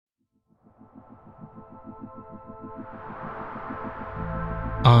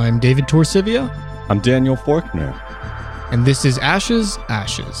I'm David Torsivia. I'm Daniel Faulkner. And this is Ashes,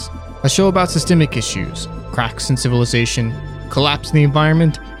 a show about systemic issues, cracks in civilization, collapse in the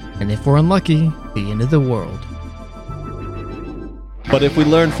environment, and if we're unlucky, the end of the world. But if we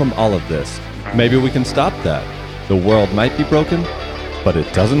learn from all of this, maybe we can stop that. The world might be broken, but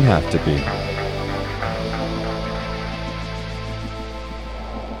it doesn't have to be.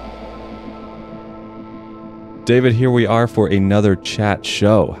 David, here we are for another chat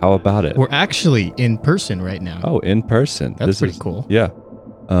show. How about it? We're actually in person right now. Oh, in person. That's pretty cool. Yeah.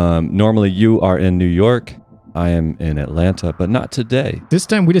 Normally you are in New York. I am in Atlanta, but not today. This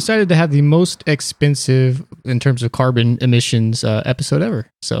time we decided to have the most expensive, in terms of carbon emissions, episode ever.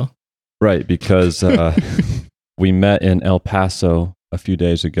 So, right, because we met in El Paso a few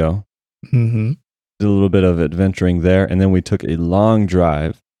days ago. Mm-hmm. Did a little bit of adventuring there, and then we took a long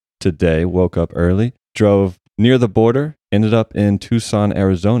drive today. Woke up early, drove near the border, ended up in Tucson,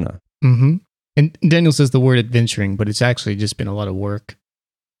 Arizona. Mm-hmm. And Daniel says the word adventuring, but it's actually just been a lot of work.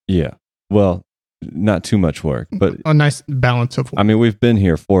 Yeah. Well, not too much work, but a nice balance of work. I mean, we've been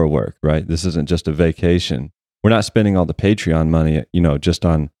here for work, right? This isn't just a vacation. We're not spending all the Patreon money, just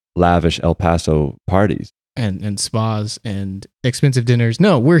on lavish El Paso parties. And spas and expensive dinners.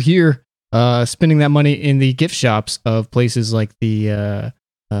 No, we're here spending that money in the gift shops of places like the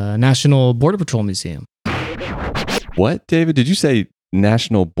National Border Patrol Museum. What, David? Did you say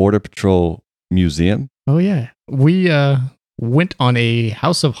National Border Patrol Museum? Oh, yeah. We went on a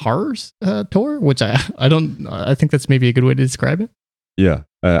House of Horrors tour, which I think that's maybe a good way to describe it. Yeah.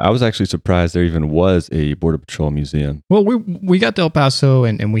 I was actually surprised there even was a Border Patrol museum. Well, we got to El Paso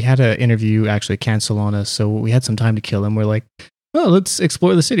and we had an interview actually cancel on us, so we had some time to kill, and we're like, oh, let's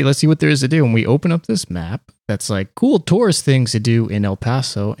explore the city. Let's see what there is to do. And we open up this map that's like cool tourist things to do in El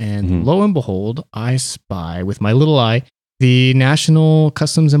Paso. And lo and behold, I spy with my little eye the National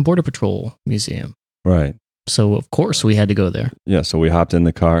Customs and Border Patrol Museum. Right. So, of course, we had to go there. Yeah. So we hopped in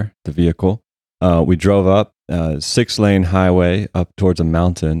the vehicle. We drove up a 6-lane highway up towards a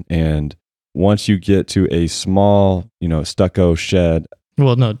mountain. And once you get to a small, stucco shed.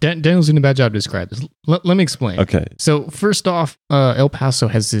 Well, no, Daniel's doing a bad job to describe this. Let me explain. Okay. So first off, El Paso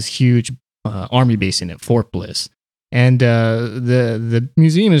has this huge army base in it, Fort Bliss. And the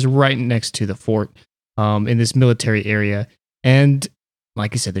museum is right next to the fort in this military area. And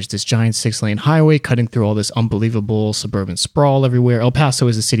like I said, there's this giant 6-lane highway cutting through all this unbelievable suburban sprawl everywhere. El Paso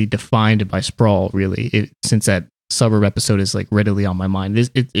is a city defined by sprawl, really, since that suburb episode is like readily on my mind.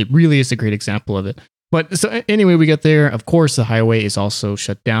 It really is a great example of it. But so anyway, we get there. Of course, the highway is also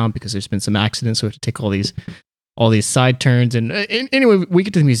shut down because there's been some accidents. So we have to take all these side turns. And anyway, we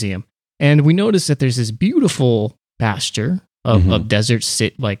get to the museum and we notice that there's this beautiful pasture of desert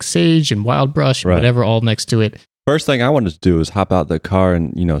like sage and wild brush and whatever all next to it. First thing I wanted to do is hop out the car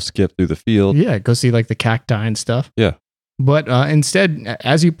and, skip through the field. Yeah, go see like the cacti and stuff. Yeah. But instead,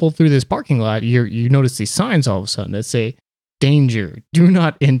 as you pull through this parking lot, you notice these signs all of a sudden that say, danger, do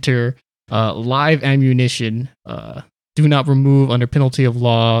not enter. Live ammunition, do not remove under penalty of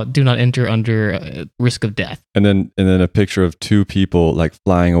law, do not enter under risk of death. And then a picture of 2 people like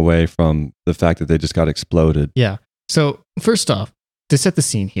flying away from the fact that they just got exploded. Yeah. So first off, to set the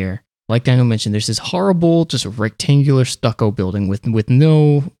scene here, like Daniel mentioned, there's this horrible, just rectangular stucco building with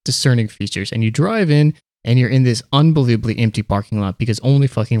no discerning features. And you drive in and you're in this unbelievably empty parking lot because only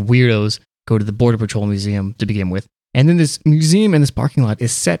fucking weirdos go to the Border Patrol Museum to begin with. And then this museum and this parking lot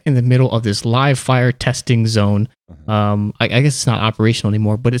is set in the middle of this live fire testing zone. I guess it's not operational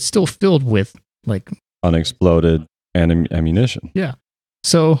anymore, but it's still filled with like unexploded ammunition. Yeah.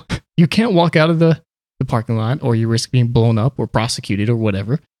 So you can't walk out of the parking lot or you risk being blown up or prosecuted or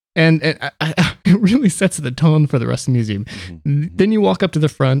whatever. And it really sets the tone for the rest of the museum. Mm-hmm. Then you walk up to the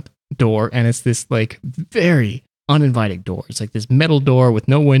front door and it's this like very uninviting door. It's like this metal door with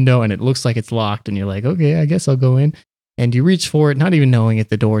no window and it looks like it's locked and you're like, okay, I guess I'll go in. And you reach for it, not even knowing if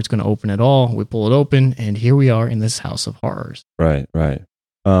the door is going to open at all. We pull it open and here we are in this House of Horrors. Right.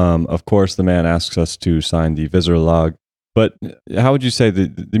 Of course, the man asks us to sign the visitor log. But how would you say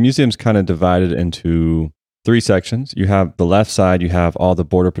the museum's kind of divided into 3 sections? You have the left side, you have all the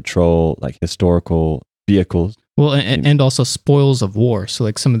Border Patrol, like historical vehicles. Well, and also spoils of war. So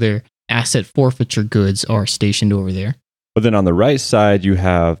like some of their asset forfeiture goods are stationed over there. But then on the right side, you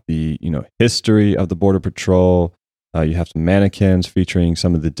have the history of the Border Patrol. You have some mannequins featuring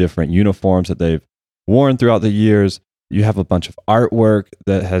some of the different uniforms that they've worn throughout the years. You have a bunch of artwork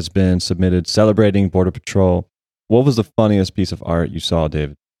that has been submitted celebrating Border Patrol. What was the funniest piece of art you saw,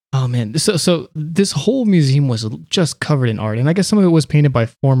 David? Oh, man. So this whole museum was just covered in art. And I guess some of it was painted by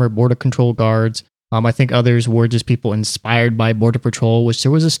former Border Control guards. I think others were just people inspired by Border Patrol, which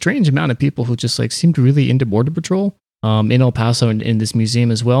there was a strange amount of people who just like seemed really into Border Patrol in El Paso and in this museum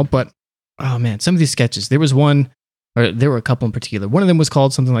as well. But oh man, some of these sketches, there were a couple in particular. One of them was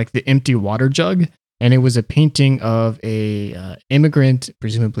called something like The Empty Water Jug, and it was a painting of a immigrant,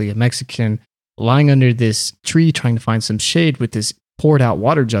 presumably a Mexican, lying under this tree trying to find some shade with this poured out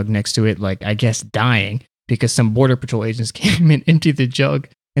water jug next to it, like I guess dying because some Border Patrol agents came and emptied the jug.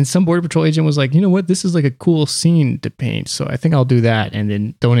 And some Border Patrol agent was like, you know what, this is like a cool scene to paint, so I think I'll do that, and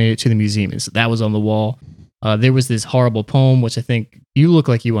then donate it to the museum. And so that was on the wall. There was this horrible poem, which I think you look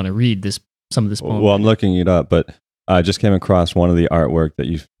like you want to read some of this poem. Well, I'm looking it up, but I just came across one of the artwork that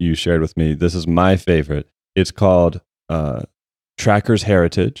you shared with me. This is my favorite. It's called Tracker's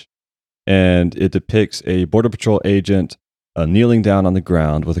Heritage, and it depicts a Border Patrol agent kneeling down on the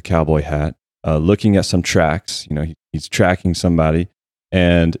ground with a cowboy hat, looking at some tracks. You know, he's tracking somebody.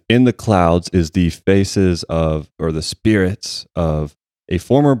 And in the clouds is the faces or the spirits of a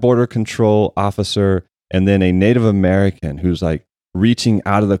former Border Control officer and then a Native American who's like reaching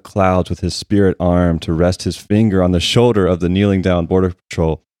out of the clouds with his spirit arm to rest his finger on the shoulder of the kneeling down Border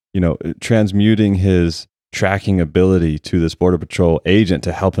Patrol, transmuting his tracking ability to this Border Patrol agent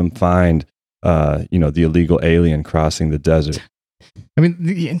to help him find, the illegal alien crossing the desert. I mean,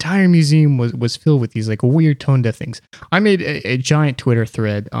 the entire museum was filled with these like weird tone deaf things. I made a giant Twitter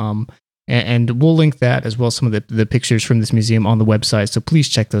thread, and we'll link that as well as some of the pictures from this museum on the website. So please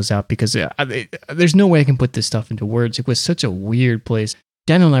check those out because there's no way I can put this stuff into words. It was such a weird place.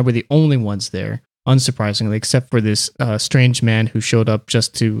 Daniel and I were the only ones there, unsurprisingly, except for this strange man who showed up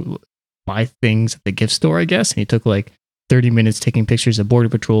just to buy things at the gift store, I guess. And he took like 30 minutes taking pictures of Border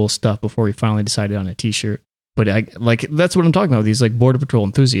Patrol stuff before he finally decided on a t-shirt. But that's what I'm talking about. These like Border Patrol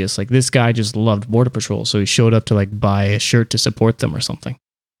enthusiasts. Like this guy just loved Border Patrol, so he showed up to like buy a shirt to support them or something.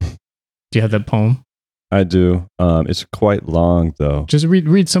 Do you have that poem? I do. It's quite long though. Just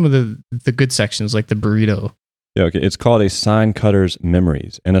read some of the good sections, like the burrito. Yeah, okay. It's called A Sign Cutter's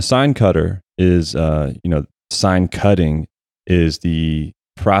Memories, and a sign cutter is, sign cutting is the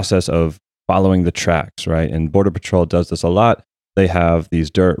process of following the tracks, right? And Border Patrol does this a lot. They have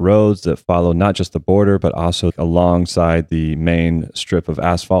these dirt roads that follow not just the border, but also alongside the main strip of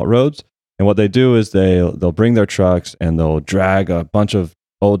asphalt roads. And what they do is they'll bring their trucks and they'll drag a bunch of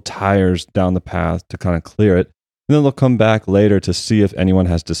old tires down the path to kind of clear it. And then they'll come back later to see if anyone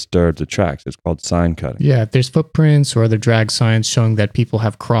has disturbed the tracks. It's called sign cutting. Yeah, if there's footprints or other drag signs showing that people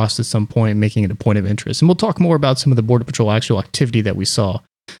have crossed at some point, making it a point of interest. And we'll talk more about some of the Border Patrol actual activity that we saw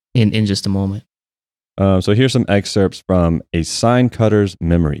in just a moment. So here's some excerpts from A Sign Cutter's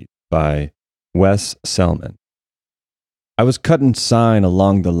Memory by Wes Selman. I was cutting sign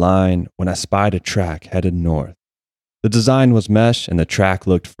along the line when I spied a track headed north. The design was mesh and the track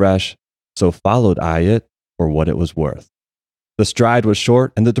looked fresh, so followed I it for what it was worth. The stride was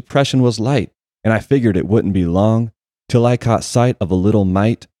short and the depression was light, and I figured it wouldn't be long till I caught sight of a little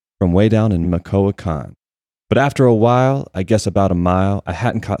mite from way down in Macoacan. But after a while, I guess about a mile, I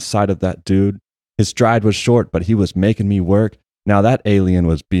hadn't caught sight of that dude. His stride was short, but he was making me work. Now that alien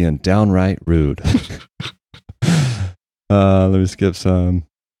was being downright rude. Let me skip some.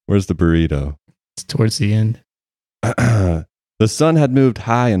 Where's the burrito? It's towards the end. The sun had moved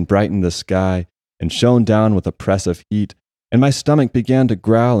high and brightened the sky and shone down with oppressive heat, and my stomach began to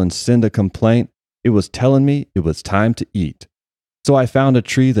growl and send a complaint. It was telling me it was time to eat. So I found a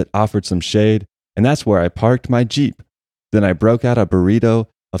tree that offered some shade, and that's where I parked my Jeep. Then I broke out a burrito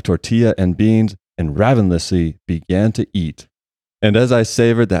of tortilla and beans and ravenously began to eat. And as I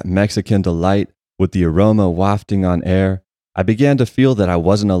savored that Mexican delight with the aroma wafting on air, I began to feel that I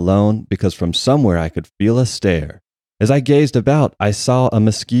wasn't alone because from somewhere I could feel a stare. As I gazed about, I saw a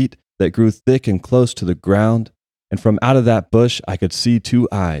mesquite that grew thick and close to the ground, and from out of that bush I could see two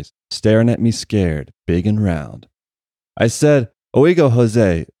eyes staring at me scared, big and round. I said, Oigo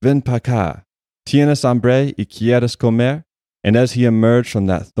Jose, ven pa acá. ¿Tienes hambre y quieres comer? And as he emerged from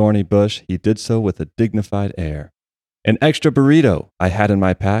that thorny bush, he did so with a dignified air. An extra burrito I had in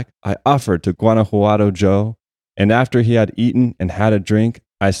my pack, I offered to Guanajuato Joe, and after he had eaten and had a drink,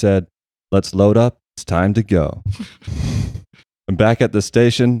 I said, let's load up, it's time to go. Back at the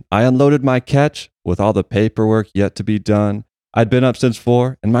station, I unloaded my catch with all the paperwork yet to be done. I'd been up since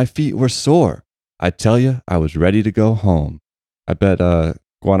 4, and my feet were sore. I tell you, I was ready to go home. I bet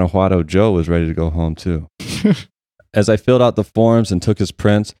Guanajuato Joe was ready to go home too. As I filled out the forms and took his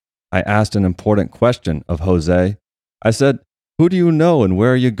prints, I asked an important question of Jose. I said, who do you know and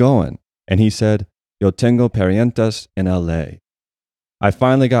where are you going? And he said, Yo tengo parientes en LA. I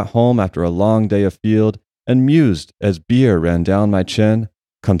finally got home after a long day of field and mused as beer ran down my chin.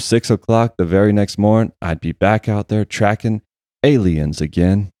 come 6 o'clock the very next morning, I'd be back out there tracking aliens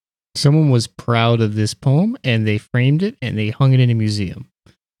again. Someone was proud of this poem and they framed it and they hung it in a museum.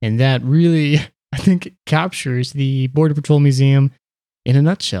 And that really, I think, captures the Border Patrol Museum in a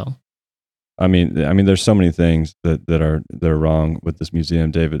nutshell. I mean, there's so many things that are wrong with this museum,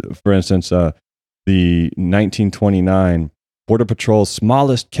 David. For instance, the 1929 Border Patrol's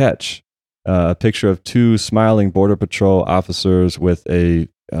smallest catch, a picture of two smiling Border Patrol officers with it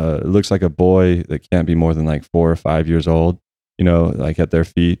looks like a boy that can't be more than like 4 or 5 years old, like at their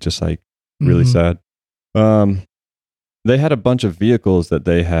feet, just like really sad. They had a bunch of vehicles that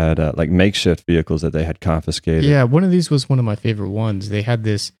they had, like makeshift vehicles that they had confiscated. Yeah, one of these was one of my favorite ones. They had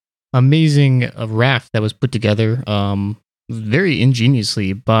this amazing raft that was put together very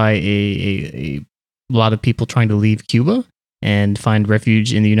ingeniously by a lot of people trying to leave Cuba and find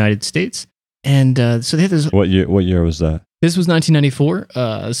refuge in the United States. And so they had this. What year was that? This was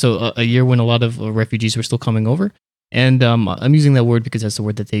 1994, so a year when a lot of refugees were still coming over. And I'm using that word because that's the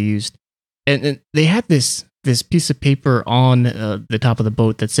word that they used. And they had this piece of paper on the top of the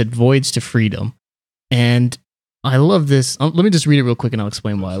boat that said "Voyage to Freedom," and I love this. Let me just read it real quick, and I'll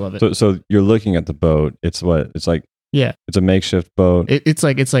explain why I love it. So you're looking at the boat. It's what? It's like yeah, it's a makeshift boat. It's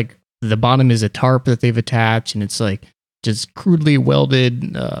like the bottom is a tarp that they've attached, and it's like just crudely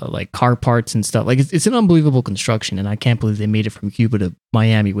welded, like car parts and stuff. Like it's an unbelievable construction, and I can't believe they made it from Cuba to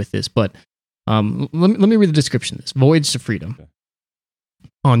Miami with this. But let me read the description of this. Voyage to Freedom. Okay.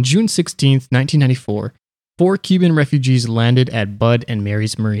 On June 16th, 1994, 4 Cuban refugees landed at Bud and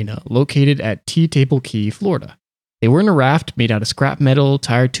Mary's Marina, located at Tea Table Key, Florida. They were in a raft made out of scrap metal,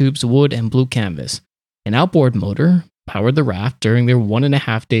 tire tubes, wood, and blue canvas. An outboard motor powered the raft during their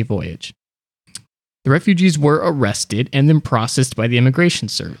 1.5-day voyage. The refugees were arrested and then processed by the Immigration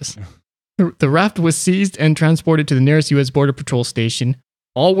Service. The raft was seized and transported to the nearest U.S. Border Patrol station.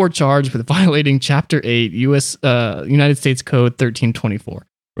 All were charged with violating Chapter 8 United States Code 1324.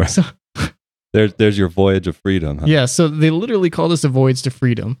 Right. So, there's your voyage of freedom. Huh? Yeah, so they literally call this a voyage to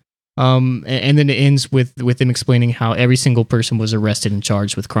freedom. And then it ends with them explaining how every single person was arrested and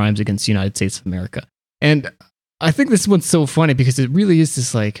charged with crimes against the United States of America. And I think this one's so funny because it really is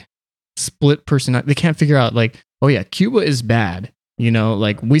this like split person. They can't figure out like, oh yeah, Cuba is bad.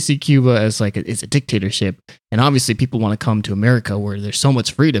 Like we see Cuba as like it's a dictatorship, and obviously people want to come to America where there's so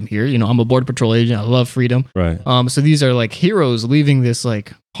much freedom here. I'm a Border Patrol agent. I love freedom. Right. So these are like heroes leaving this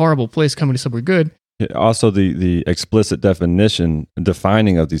like horrible place, coming to somewhere good. Also, the explicit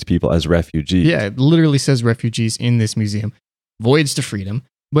defining of these people as refugees. Yeah, it literally says refugees in this museum. Voyage to freedom.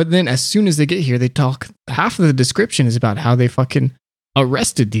 But then as soon as they get here, they talk. Half of the description is about how they fucking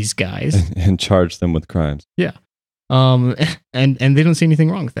arrested these guys and charged them with crimes. Yeah. And they don't see anything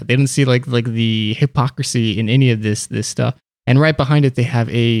wrong with that. They don't see like the hypocrisy in any of this stuff. And right behind it, they have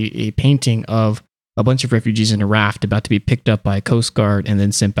a painting of a bunch of refugees in a raft about to be picked up by a Coast Guard and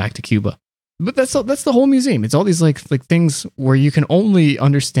then sent back to Cuba. But that's the whole museum. It's all these like things where you can only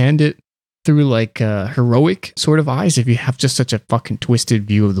understand it through like heroic sort of eyes if you have just such a fucking twisted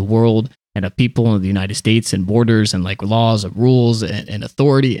view of the world and of people in the United States and borders and like laws and rules and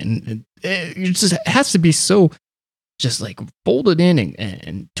authority. And it just has to be so just like folded in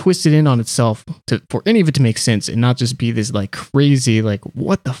and twisted in on itself for any of it to make sense and not just be this like crazy, like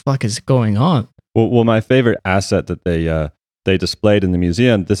what the fuck is going on? Well, my favorite asset that they displayed in the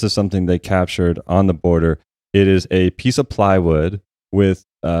museum, this is something they captured on the border. It is a piece of plywood with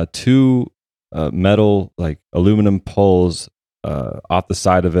 2 metal, like aluminum poles off the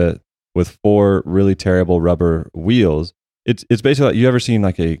side of it with 4 really terrible rubber wheels. It's basically like, you ever seen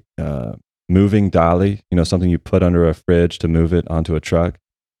like a moving dolly, something you put under a fridge to move it onto a truck?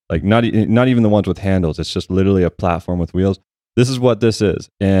 Like not even the ones with handles. It's just literally a platform with wheels. This is what this is.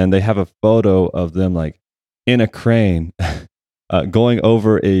 And they have a photo of them like in a crane going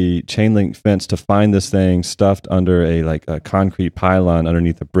over a chain link fence to find this thing stuffed under a concrete pylon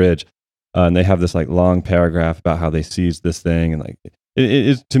underneath a bridge. And they have this like long paragraph about how they seized this thing. And like,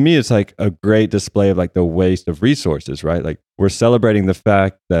 it to me, it's like a great display of like the waste of resources, right? Like we're celebrating the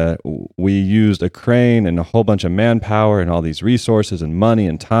fact that we used a crane and a whole bunch of manpower and all these resources and money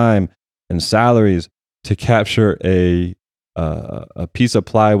and time and salaries to capture a piece of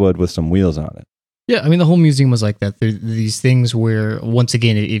plywood with some wheels on it. Yeah, I mean, the whole museum was like that. There are these things where, once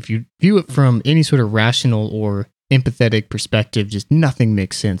again, if you view it from any sort of rational or empathetic perspective, just nothing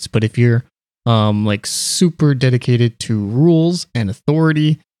makes sense. But if you're like super dedicated to rules and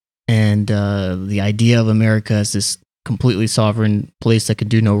authority and the idea of America as this completely sovereign place that can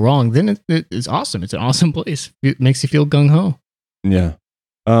do no wrong, then it's awesome. It's an awesome place. It makes you feel gung-ho. Yeah.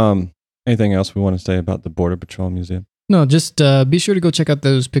 Anything else we want to say about the Border Patrol Museum? No, just be sure to go check out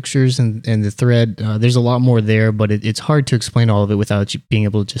those pictures and the thread. There's a lot more there, but it's hard to explain all of it without you being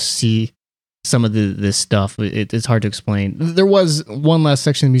able to just see some of this stuff. It's hard to explain. There was one last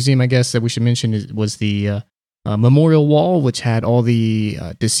section of the museum, I guess, that we should mention was the memorial wall, which had all the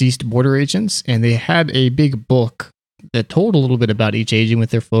deceased border agents, and they had a big book that told a little bit about each agent with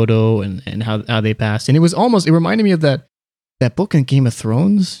their photo and how they passed. And it reminded me of that book in Game of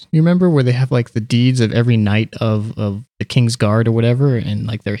Thrones, you remember, where they have like the deeds of every knight of the King's Guard or whatever, and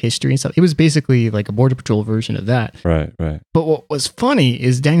like their history and stuff. It was basically like a Border Patrol version of that. Right. But what was funny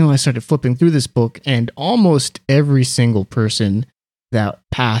is Daniel and I started flipping through this book, and almost every single person that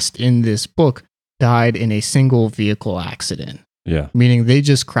passed in this book died in a single vehicle accident. Yeah. Meaning they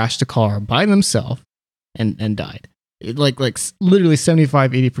just crashed a car by themselves and died. Like literally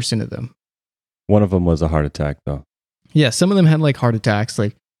 75-80% of them. One of them was a heart attack, though. Yeah, some of them had like heart attacks.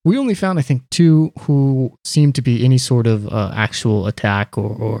 Like we only found, I think, 2 who seemed to be any sort of actual attack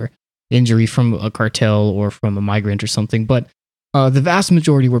or injury from a cartel or from a migrant or something. But the vast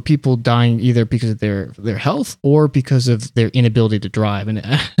majority were people dying either because of their health or because of their inability to drive. And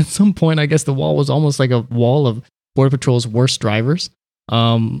at some point, I guess the wall was almost like a wall of Border Patrol's worst drivers,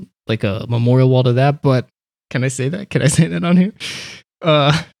 like a memorial wall to that. But can I say that? Can I say that on here?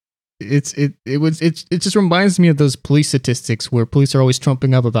 It just reminds me of those police statistics where police are always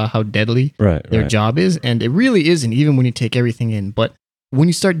trumping up about how deadly their job is, and it really isn't, even when you take everything in. But when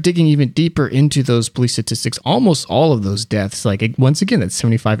you start digging even deeper into those police statistics, almost all of those deaths, like once again, that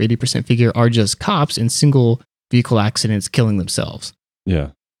 75-80% figure, are just cops in single vehicle accidents killing themselves. Yeah,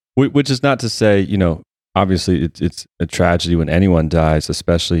 which is not to say, obviously it's a tragedy when anyone dies,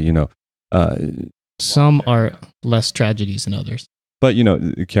 especially some are less tragedies than others. But,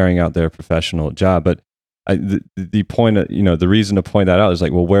 carrying out their professional job. But the point, the reason to point that out is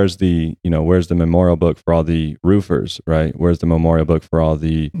like, well, where's the memorial book for all the roofers, right? Where's the memorial book for all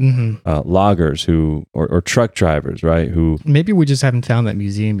the loggers or truck drivers, right? Who maybe we just haven't found that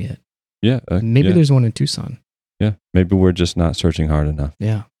museum yet. Yeah. Maybe there's one in Tucson. Yeah. Maybe we're just not searching hard enough.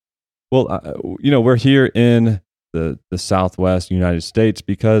 Yeah. Well, we're here in the Southwest United States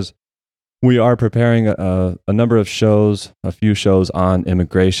because we are preparing a number of shows, a few shows on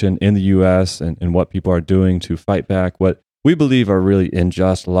immigration in the U.S. and what people are doing to fight back what we believe are really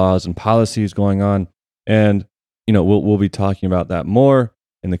unjust laws and policies going on. And, we'll be talking about that more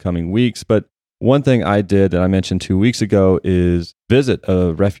in the coming weeks. But one thing I did that I mentioned 2 weeks ago is visit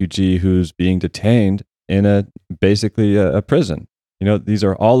a refugee who's being detained in basically a prison. These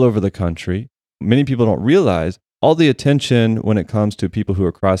are all over the country. Many people don't realize all the attention when it comes to people who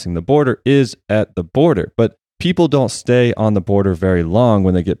are crossing the border is at the border, but people don't stay on the border very long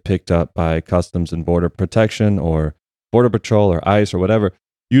when they get picked up by Customs and Border Protection or Border Patrol or ICE or whatever.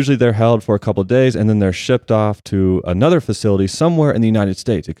 Usually they're held for a couple of days and then they're shipped off to another facility somewhere in the United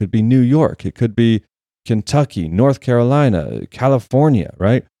States. It could be New York, it could be Kentucky, North Carolina, California,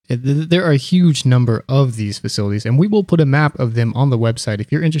 right? There are a huge number of these facilities, and we will put a map of them on the website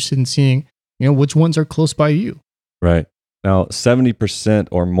if you're interested in seeing, which ones are close by you. Right. Now, 70%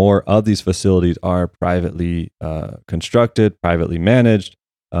 or more of these facilities are privately constructed, privately managed,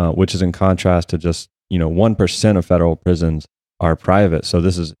 which is in contrast to just, 1% of federal prisons are private. So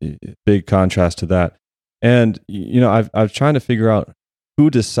this is a big contrast to that. And, I've trying to figure out who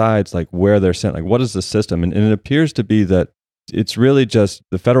decides like where they're sent, like what is the system? And it appears to be that it's really just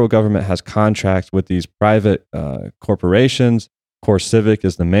the federal government has contracts with these private corporations. CoreCivic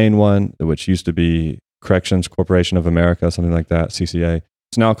is the main one, which used to be Corrections Corporation of America, something like that, CCA.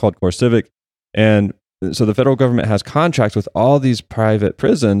 It's now called CoreCivic. And so the federal government has contracts with all these private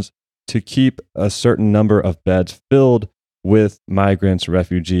prisons to keep a certain number of beds filled with migrants,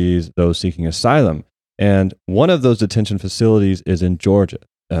 refugees, those seeking asylum. And one of those detention facilities is in Georgia,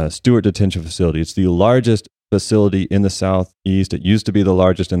 Stewart Detention Facility. It's the largest facility in the Southeast. It used to be the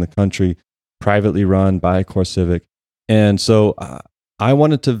largest in the country, privately run by CoreCivic. And so I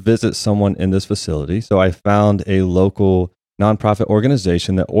wanted to visit someone in this facility. So I found a local nonprofit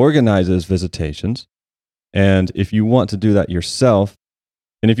organization that organizes visitations. And if you want to do that yourself,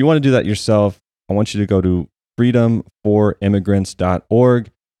 I want you to go to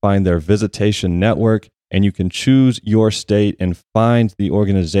freedomforimmigrants.org, find their visitation network, and you can choose your state and find the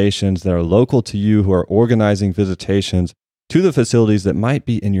organizations that are local to you who are organizing visitations to the facilities that might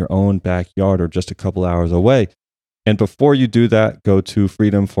be in your own backyard or just a couple hours away. And before you do that, go to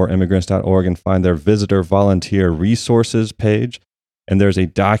freedomforimmigrants.org and find their visitor volunteer resources page. And there's a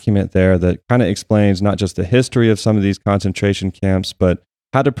document there that kind of explains not just the history of some of these concentration camps, but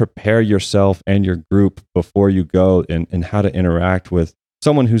how to prepare yourself and your group before you go and how to interact with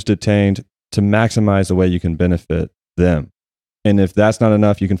someone who's detained to maximize the way you can benefit them. And if that's not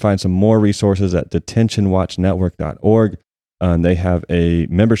enough, you can find some more resources at detentionwatchnetwork.org. They have a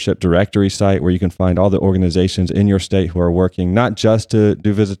membership directory site where you can find all the organizations in your state who are working not just to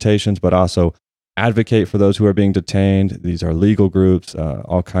do visitations, but also advocate for those who are being detained. These are legal groups,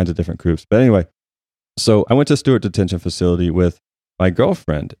 all kinds of different groups. But anyway, so I went to Stewart Detention Facility with my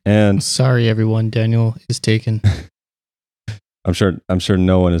girlfriend, and sorry, everyone, Daniel is taken. I'm sure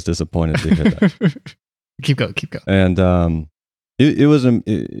no one is disappointed to hear that. Keep going. And it was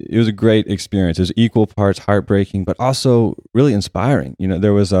a great experience. It was equal parts heartbreaking, but also really inspiring. You know,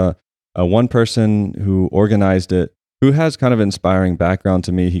 there was a one person who organized it who has kind of inspiring background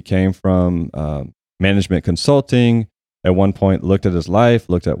to me. He came from management consulting. At one point, looked at his life,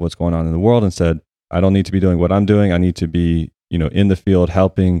 looked at what's going on in the world, and said, "I don't need to be doing what I'm doing. I need to be, in the field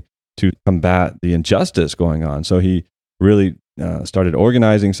helping to combat the injustice going on." So he really started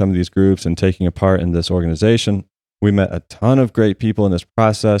organizing some of these groups and taking a part in this organization. We met a ton of great people in this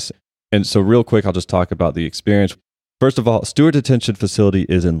process. And so real quick, I'll just talk about the experience. First of all, Stewart Detention Facility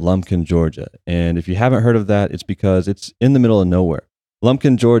is in Lumpkin, Georgia. And if you haven't heard of that, it's because it's in the middle of nowhere.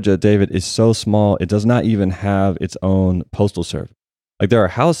 Lumpkin, Georgia, David, is so small, it does not even have its own postal service. Like, there are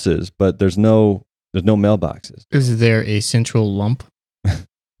houses, but there's no mailboxes. Is there a central lump?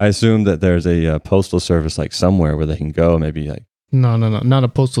 I assume that there's a postal service like somewhere where they can go, maybe like... No, not a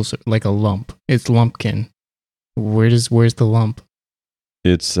postal service, like a lump. It's Lumpkin. Where's the lump?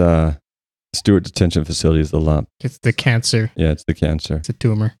 It's Stewart Detention Facility is the lump. It's the cancer. Yeah, it's the cancer. It's a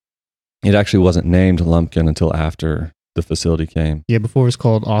tumor. It actually wasn't named Lumpkin until after the facility came. Yeah, before it was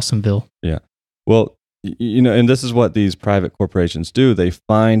called Awesomeville. Yeah. Well, and this is what these private corporations do. They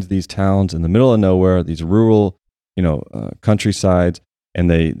find these towns in the middle of nowhere, these rural, countrysides, and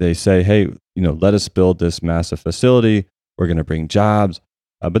they say, hey, let us build this massive facility. We're going to bring jobs.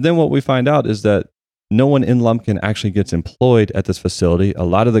 But then what we find out is that no one in Lumpkin actually gets employed at this facility. A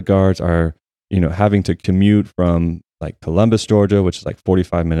lot of the guards are, having to commute from like Columbus, Georgia, which is like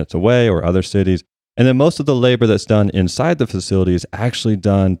 45 minutes away, or other cities. And then most of the labor that's done inside the facility is actually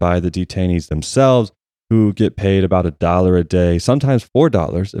done by the detainees themselves, who get paid about $1 a day, sometimes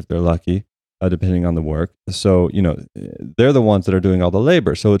 $4 if they're lucky, depending on the work. So, they're the ones that are doing all the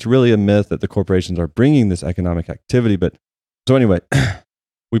labor. So it's really a myth that the corporations are bringing this economic activity. But so anyway,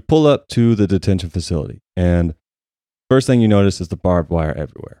 we pull up to the detention facility, and first thing you notice is the barbed wire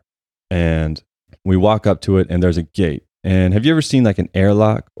everywhere. And we walk up to it, and there's a gate. And have you ever seen like an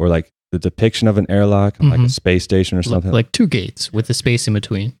airlock, or like the depiction of an airlock on like a space station or something? Like two gates with a space in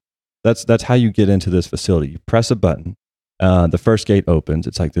between. That's how you get into this facility. You press a button. The first gate opens.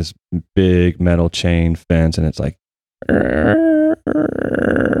 It's like this big metal chain fence, and it's like...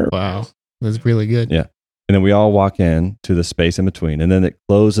 Wow. That's really good. Yeah. And then we all walk in to the space in between, and then it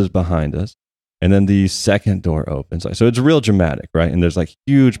closes behind us. And then the second door opens. So it's real dramatic, right? And there's like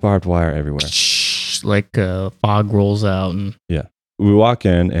huge barbed wire everywhere. Like fog rolls out. And yeah. We walk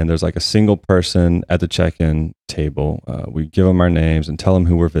in, and there's like a single person at the check-in table. We give them our names and tell them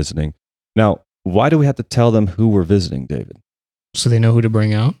who we're visiting. Now, why do we have to tell them who we're visiting, David? So they know who to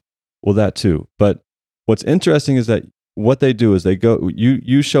bring out? Well, that too. But what's interesting is that what they do is they go,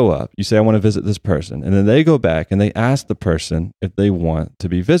 you show up, you say, I want to visit this person. And then they go back and they ask the person if they want to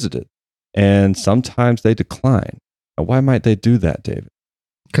be visited. And sometimes they decline. Now, why might they do that, David?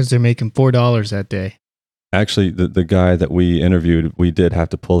 Because they're making $4 that day. Actually, the guy that we interviewed, we did have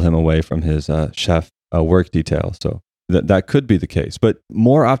to pull him away from his chef work detail. So that could be the case. But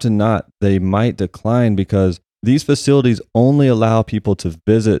more often than not, they might decline because these facilities only allow people to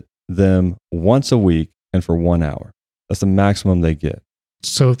visit them once a week and for 1 hour. That's the maximum they get.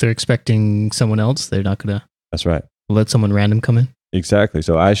 So if they're expecting someone else, they're not going to... That's right. Let someone random come in? Exactly.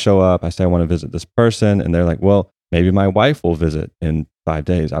 So I show up, I say I want to visit this person, and they're like, well, maybe my wife will visit in 5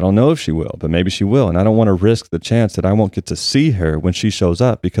 days. I don't know if she will, but maybe she will. And I don't want to risk the chance that I won't get to see her when she shows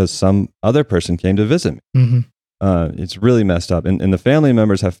up because some other person came to visit me. Mm-hmm. It's really messed up. And the family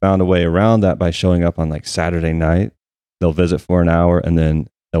members have found a way around that by showing up on like Saturday night. They'll visit for an hour, and then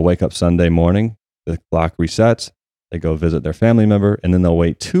they'll wake up Sunday morning. The clock resets. They go visit their family member, and then they'll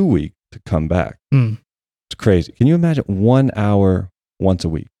wait 2 weeks to come back. Mm. It's crazy. Can you imagine 1 hour once a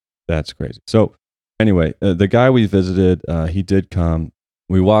week? That's crazy. So anyway, the guy we visited, he did come.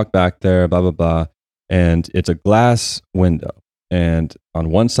 We walk back there, blah, blah, blah. And it's a glass window. And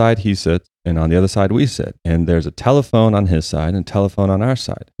on one side he sits, and on the other side we sit. And there's a telephone on his side and a telephone on our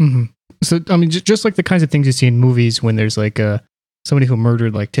side. Mm-hmm. So, I mean, just like the kinds of things you see in movies when there's like somebody who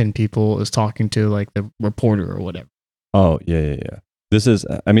murdered like 10 people is talking to like the reporter or whatever. Oh, yeah. This is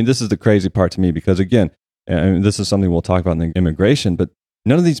the crazy part to me because, again, this is something we'll talk about in the immigration, but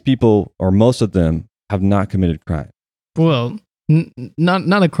none of these people, or most of them, have not committed crime. Well,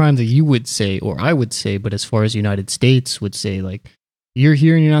 not a crime that you would say or I would say, but as far as the United States would say, like, you're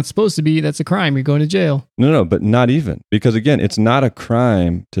here and you're not supposed to be, that's a crime. You're going to jail. No, but not even. Because again, it's not a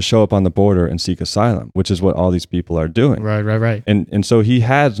crime to show up on the border and seek asylum, which is what all these people are doing. Right. And so he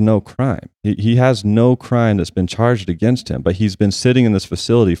has no crime. He has no crime that's been charged against him, but he's been sitting in this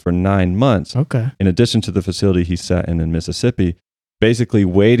facility for 9 months. Okay. In addition to the facility he sat in Mississippi, basically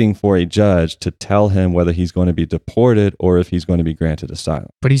waiting for a judge to tell him whether he's going to be deported or if he's going to be granted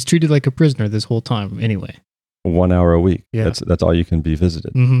asylum. But he's treated like a prisoner this whole time anyway. 1 hour a week. Yeah. That's all you can be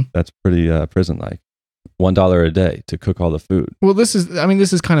visited. Mm-hmm. That's pretty prison-like. $1 a day to cook all the food. Well, this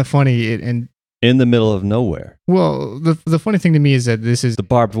is kind of funny. And in the middle of nowhere. well, the funny thing to me is that this is The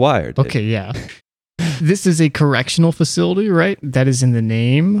barbed wire. okay. Yeah, this is a correctional facility, right? That is in the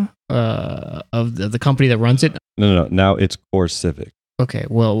name of the company that runs it. No. Now it's Core Civic. Okay,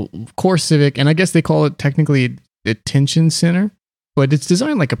 well, Core Civic, and I guess they call it technically a detention center, but it's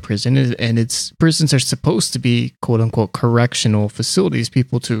designed like a prison, and its prisons are supposed to be quote unquote correctional facilities,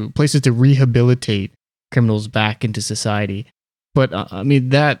 places to rehabilitate criminals back into society. But I mean,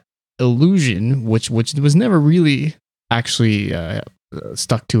 that illusion, which was never really actually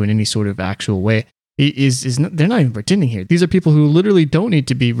stuck to in any sort of actual way, is not, they're not even pretending here. These are people who literally don't need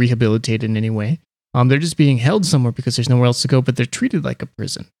to be rehabilitated in any way. They're just being held somewhere because there's nowhere else to go, but they're treated like a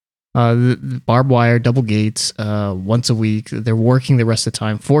prison. The barbed wire, double gates, once a week. They're working the rest of the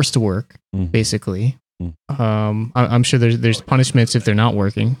time, forced to work, basically. I'm sure there's punishments if they're not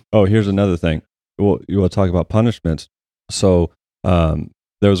working. Oh, here's another thing. Well, you want to talk about punishments. So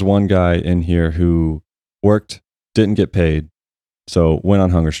there was one guy in here who worked, didn't get paid, so went on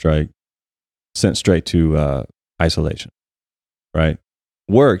hunger strike, sent straight to isolation, right?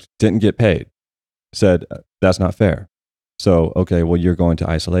 Worked, didn't get paid, said, that's not fair. So, okay, well, you're going to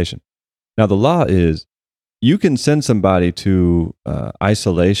isolation. Now, the law is you can send somebody to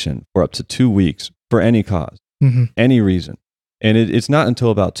isolation for up to 2 weeks for any cause, any reason. And it's not until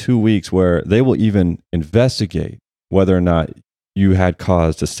about 2 weeks where they will even investigate whether or not you had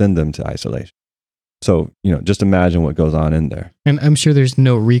cause to send them to isolation. So, just imagine what goes on in there. And I'm sure there's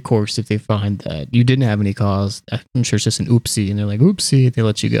no recourse if they find that you didn't have any cause. I'm sure it's just an oopsie, and they're like, oopsie, they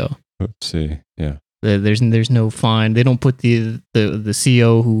let you go. Oopsie, yeah. There's no fine. They don't put the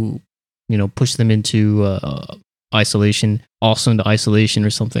CO who pushed them into isolation also into isolation or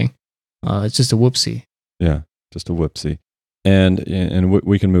something. It's just a whoopsie. Yeah, just a whoopsie. And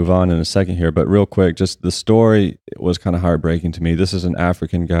we can move on in a second here, but real quick, just the story was kind of heartbreaking to me. This is an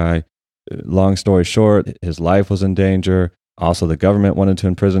African guy. Long story short, his life was in danger. Also, the government wanted to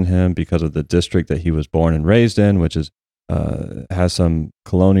imprison him because of the district that he was born and raised in, which is has some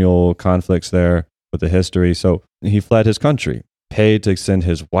colonial conflicts there with the history. So he fled his country, paid to send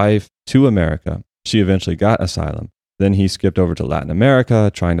his wife to America. She eventually got asylum. Then he skipped over to Latin America,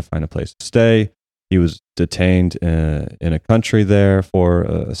 trying to find a place to stay. He was detained in a country there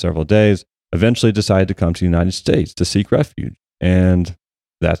for several days. Eventually decided to come to the United States to seek refuge. And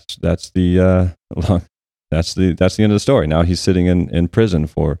that's the end of the story. Now he's sitting in prison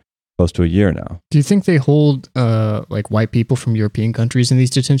for close to a year now. Do you think they hold like white people from European countries in these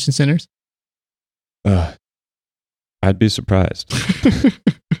detention centers? I'd be surprised.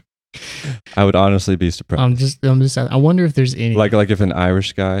 I would honestly be surprised. I wonder if there's any like if an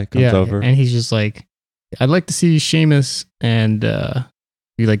Irish guy comes over and he's just like, I'd like to see Seamus, and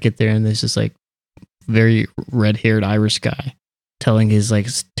you like get there and there's just like very red-haired Irish guy telling his like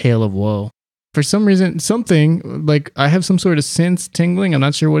tale of woe. For some reason, something like I have some sort of sense tingling. I'm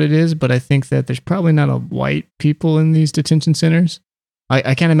not sure what it is, but I think that there's probably not a white people in these detention centers.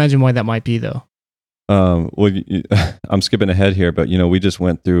 I can't imagine why that might be though. I'm skipping ahead here, but we just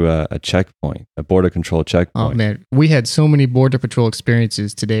went through a checkpoint, a border control checkpoint. Oh man, we had so many border patrol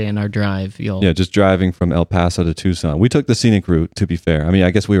experiences today in our drive, y'all. Yeah, just driving from El Paso to Tucson. We took the scenic route, to be fair. I mean,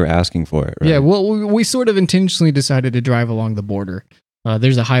 I guess we were asking for it, right? Yeah, well, we sort of intentionally decided to drive along the border.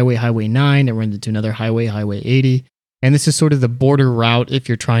 There's a Highway 9 that runs into another Highway 80. And this is sort of the border route if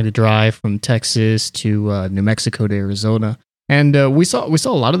you're trying to drive from Texas to New Mexico to Arizona. And we saw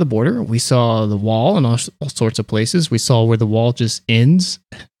a lot of the border. We saw the wall in all sorts of places. We saw where the wall just ends,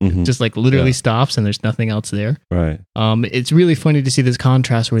 just like literally stops, and there's nothing else there. Right. It's really funny to see this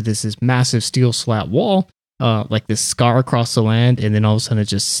contrast where there's this massive steel slat wall, like this scar across the land, and then all of a sudden it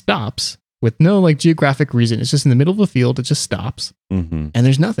just stops with no like geographic reason. It's just in the middle of a field. It just stops, and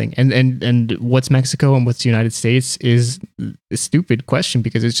there's nothing. And what's Mexico and what's the United States is a stupid question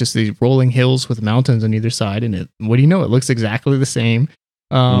because it's just these rolling hills with mountains on either side. And what do you know? It looks exactly the same,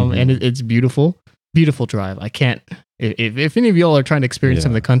 and it's beautiful. beautiful drive. I can't. If any of y'all are trying to experience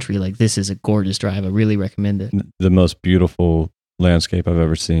some of the country, like this is a gorgeous drive. I really recommend it. The most beautiful landscape I've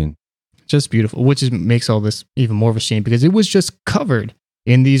ever seen. Just beautiful, which makes all this even more of a shame because it was just covered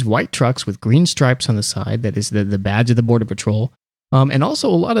in these white trucks with green stripes on the side. That is the badge of the Border Patrol. And also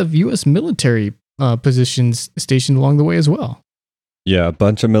a lot of U.S. military positions stationed along the way as well. Yeah, a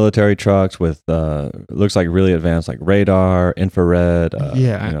bunch of military trucks with looks like really advanced, like radar, infrared.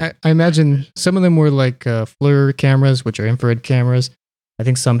 I imagine some of them were like FLIR cameras, which are infrared cameras. I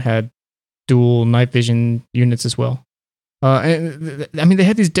think some had dual night vision units as well. And they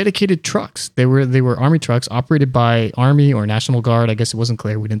had these dedicated trucks. They were Army trucks operated by Army or National Guard. I guess it wasn't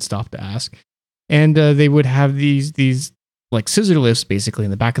clear. We didn't stop to ask. And they would have these like scissor lifts basically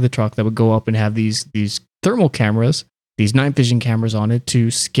in the back of the truck that would go up and have these thermal cameras, these night vision cameras on it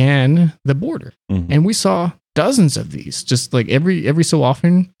to scan the border. Mm-hmm. And we saw dozens of these. Just like every so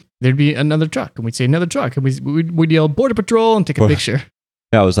often, there'd be another truck, and we'd say another truck, and we'd yell Border Patrol and take a picture.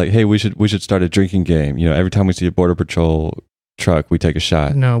 Yeah, I was like, hey, we should start a drinking game. Every time we see a Border Patrol truck, we take a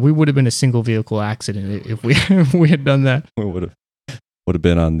shot. No, we would have been a single vehicle accident if we had done that. We would have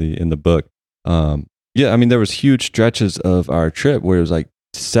been in the book. There was huge stretches of our trip where it was like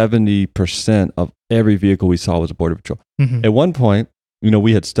 70% of every vehicle we saw was a Border Patrol. Mm-hmm. At one point,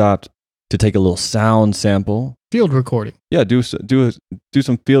 we had stopped to take a little sound sample. Field recording. Yeah, do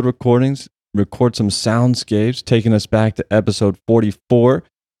some field recordings, record some soundscapes, taking us back to episode 44,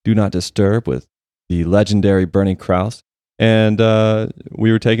 Do Not Disturb, with the legendary Bernie Krause. And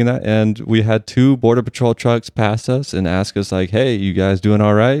we were taking that, and we had 2 Border Patrol trucks pass us and ask us like, hey, you guys doing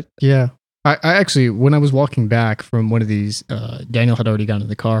all right? Yeah. I actually, when I was walking back from one of these, Daniel had already gotten in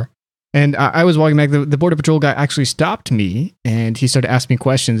the car. And I was walking back, the Border Patrol guy actually stopped me, and he started asking me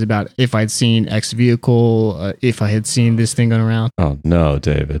questions about if I'd seen X vehicle, if I had seen this thing going around. Oh, no,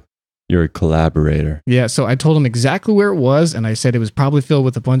 David. You're a collaborator. Yeah, so I told him exactly where it was, and I said it was probably filled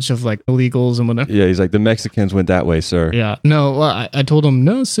with a bunch of like illegals and whatnot. Yeah, he's like, the Mexicans went that way, sir. Yeah, no, well, I told him,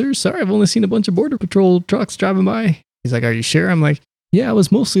 no, sir, sorry, I've only seen a bunch of Border Patrol trucks driving by. He's like, are you sure? I'm like, yeah, I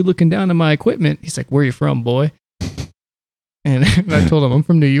was mostly looking down at my equipment. He's like, where are you from, boy? And I told him, I'm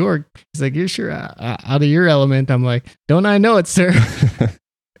from New York. He's like, you're sure out of your element? I'm like, don't I know it, sir?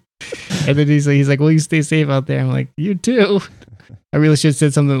 And then he's like, well, you stay safe out there. I'm like, you too. I really should have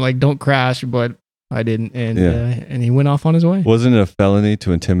said something like, don't crash, but I didn't. And he went off on his way. Wasn't it a felony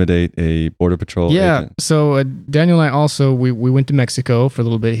to intimidate a Border Patrol agent? So Daniel and I also, we went to Mexico for a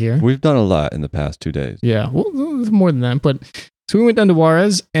little bit here. We've done a lot in the past 2 days. Yeah, well, more than that, but... So we went down to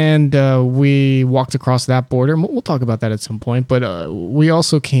Juarez, and we walked across that border. We'll talk about that at some point. But we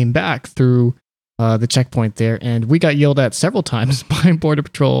also came back through the checkpoint there, and we got yelled at several times by Border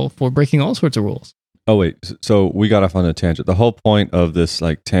Patrol for breaking all sorts of rules. Oh, wait. So we got off on a tangent. The whole point of this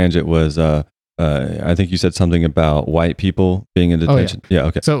tangent was, I think you said something about white people being in detention. Oh, yeah.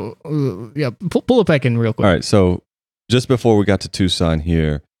 Okay. So, pull it back in real quick. All right. So just before we got to Tucson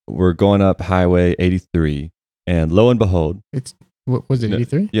here, we're going up Highway 83. And lo and behold, what was it,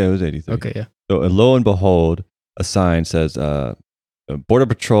 83? Yeah, it was 83. Okay, yeah. So lo and behold, a sign says, Border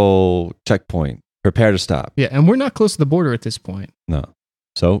Patrol checkpoint, prepare to stop. Yeah, and we're not close to the border at this point. No.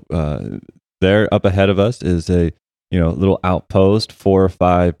 So there up ahead of us is a little outpost, 4 or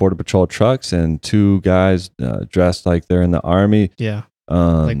 5 Border Patrol trucks and 2 guys dressed like they're in the Army. Yeah.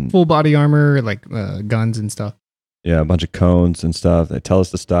 Like full body armor, like guns and stuff. Yeah, a bunch of cones and stuff. They tell us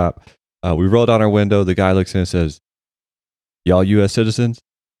to stop. We roll down our window. The guy looks in and says, y'all U.S. citizens?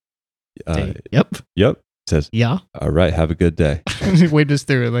 Yep. Says, yeah. All right, have a good day. Waved us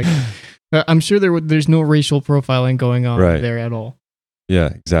through it. I'm sure there's no racial profiling going on there at all. Yeah,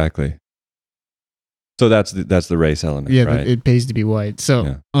 exactly. So that's the race element, yeah, right? It pays to be white.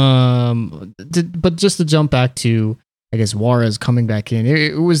 So, but just to jump back to, I guess, Juarez coming back in,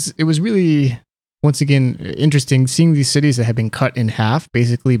 it was really... Once again, interesting seeing these cities that have been cut in half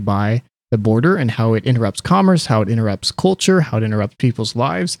basically by the border and how it interrupts commerce, how it interrupts culture, how it interrupts people's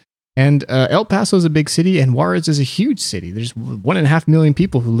lives. And El Paso is a big city and Juarez is a huge city. There's 1.5 million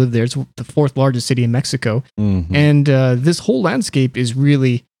people who live there. It's the 4th largest city in Mexico. Mm-hmm. And this whole landscape is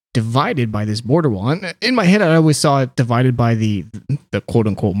really divided by this border wall. And in my head, I always saw it divided by the quote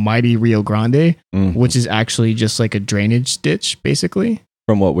unquote mighty Rio Grande, which is actually just like a drainage ditch, basically.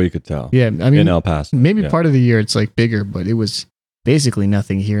 From what we could tell. Yeah, I mean, in El Paso. Maybe part of the year it's like bigger, but it was basically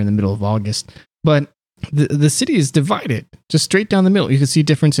nothing here in the middle of August. But the city is divided, just straight down the middle. You can see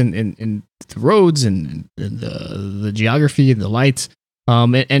difference in the roads and the geography and the lights,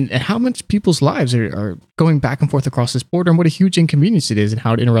 and how much people's lives are going back and forth across this border, and what a huge inconvenience it is, and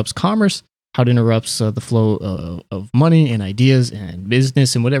how it interrupts commerce. how it interrupts the flow of money and ideas and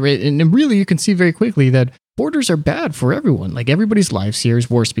business and whatever. And really, you can see very quickly that borders are bad for everyone. Like everybody's lives here is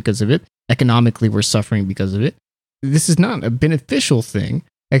worse because of it. Economically, we're suffering because of it. This is not a beneficial thing,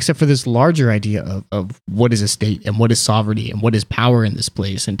 except for this larger idea of what is a state and what is sovereignty and what is power in this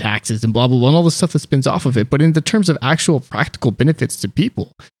place and taxes and blah, blah, blah, and all the stuff that spins off of it. But in the terms of actual practical benefits to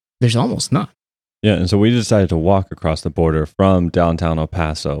people, there's almost none. Yeah, and so we decided to walk across the border from downtown El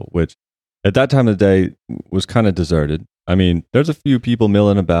Paso, which at that time of the day was kind of deserted. I mean, there's a few people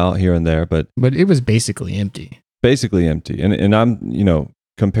milling about here and there, but it was basically empty. Basically empty. And I'm,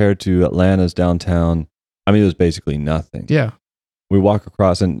 compared to Atlanta's downtown, I mean, it was basically nothing. Yeah. We walk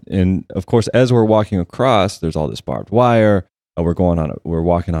across, and of course, as we're walking across, there's all this barbed wire. We're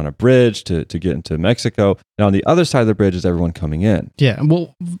walking on a bridge to get into Mexico. And on the other side of the bridge is everyone coming in. Yeah.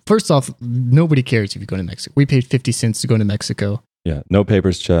 Well, first off, nobody cares if you go to Mexico. We paid 50 cents to go to Mexico. Yeah. No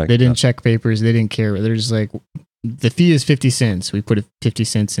papers checked. They didn't check papers. They didn't care. They're just like, the fee is 50 cents. We put 50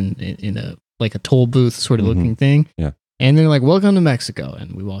 cents in a like a toll booth sort of looking thing. Yeah. And they're like, welcome to Mexico.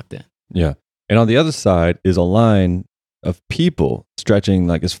 And we walked in. Yeah. And on the other side is a line of people stretching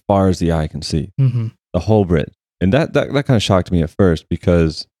like as far as the eye can see. Mm-hmm. The whole bridge. And that kind of shocked me at first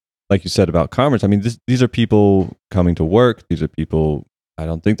because, like you said about commerce, I mean, these are people coming to work. These are people, I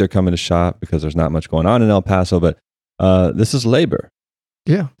don't think they're coming to shop because there's not much going on in El Paso, but this is labor.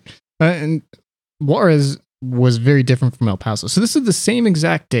 Yeah. And Juarez was very different from El Paso. So this is the same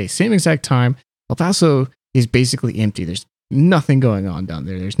exact day, same exact time. El Paso is basically empty. There's nothing going on down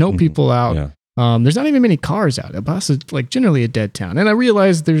there. There's no people out. Yeah. There's not even many cars out. El Paso is like generally a dead town. And I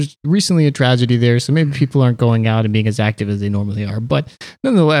realize there's recently a tragedy there, so maybe people aren't going out and being as active as they normally are. But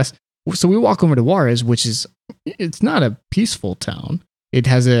nonetheless, so we walk over to Juarez, which is, it's not a peaceful town. It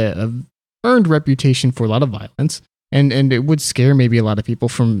has a earned reputation for a lot of violence. And it would scare maybe a lot of people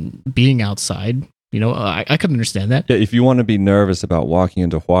from being outside. I could understand that. Yeah, if you want to be nervous about walking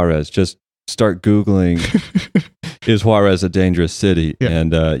into Juarez, just start Googling, is Juarez a dangerous city? Yeah.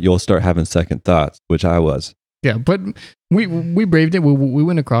 And you'll start having second thoughts, which I was. Yeah, but we braved it. We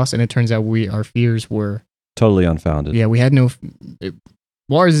went across, and it turns out our fears were totally unfounded. Yeah, we had no...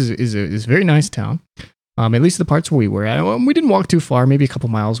 Juarez is a very nice town. At least the parts where we were at. We didn't walk too far, maybe a couple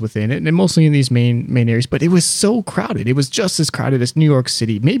miles within it, and mostly in these main areas, but it was so crowded. It was just as crowded as New York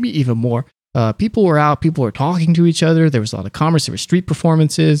City, maybe even more. People were out, people were talking to each other. There was a lot of commerce, there were street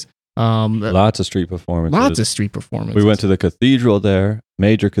performances. Lots of street performances. We went to the cathedral there,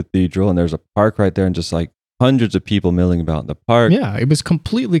 major cathedral, and there's a park right there, and just like hundreds of people milling about in the park. Yeah, it was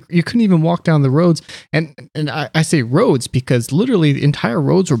completely, you couldn't even walk down the roads. And I say roads because literally the entire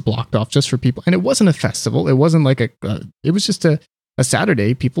roads were blocked off just for people. And it wasn't a festival. It wasn't like it was just a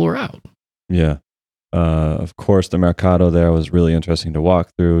Saturday. People were out. Yeah. Of course, the Mercado there was really interesting to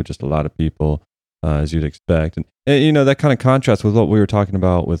walk through. Just a lot of people, as you'd expect. And that kind of contrasts with what we were talking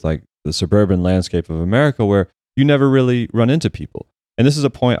about with like the suburban landscape of America, where you never really run into people. And this is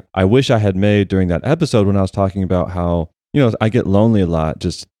a point I wish I had made during that episode when I was talking about how, I get lonely a lot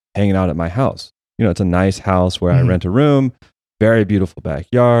just hanging out at my house. It's a nice house where I rent a room, very beautiful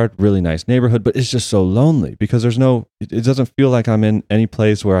backyard, really nice neighborhood, but it's just so lonely because it doesn't feel like I'm in any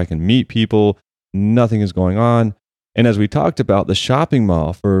place where I can meet people. Nothing is going on. And as we talked about, the shopping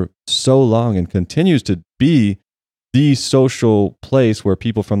mall for so long and continues to be the social place where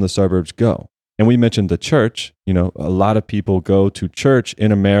people from the suburbs go. And we mentioned the church. A lot of people go to church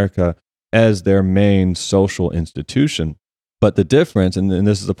in America as their main social institution. But the difference, and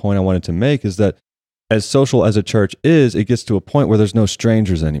this is the point I wanted to make, is that as social as a church is, it gets to a point where there's no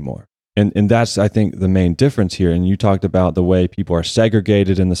strangers anymore. And that's, I think, the main difference here. And you talked about the way people are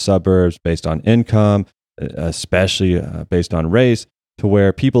segregated in the suburbs based on income, especially based on race, to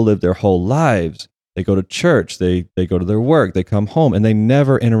where people live their whole lives. They go to church, they go to their work, they come home, and they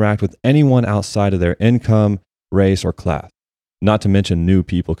never interact with anyone outside of their income, race, or class. Not to mention new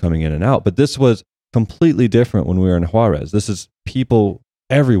people coming in and out. But this was completely different when we were in Juarez. This is people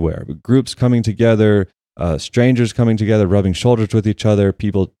everywhere, groups coming together, strangers coming together, rubbing shoulders with each other,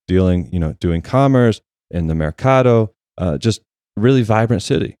 people doing commerce in the Mercado, just really vibrant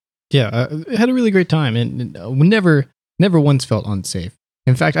city. Yeah, I had a really great time, and we never once felt unsafe.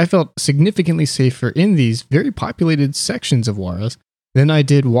 In fact, I felt significantly safer in these very populated sections of Juarez than I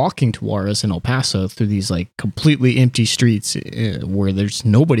did walking to Juarez and El Paso through these like completely empty streets where there's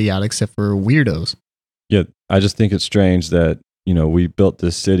nobody out except for weirdos. Yeah, I just think it's strange that, we built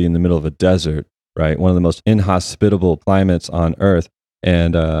this city in the middle of a desert, right? One of the most inhospitable climates on earth.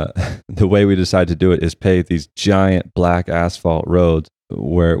 And the way we decided to do it is pave these giant black asphalt roads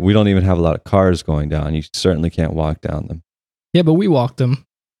where we don't even have a lot of cars going down. You certainly can't walk down them. Yeah, but we walked them.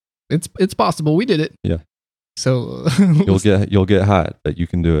 it's possible. We did it. Yeah. So you'll get hot, but you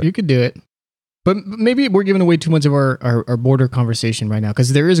can do it. You could do it. But maybe we're giving away too much of our border conversation right now,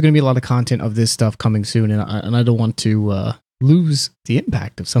 because there is going to be a lot of content of this stuff coming soon, and I don't want to lose the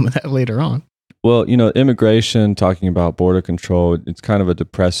impact of some of that later on. Well, immigration, talking about border control, it's kind of a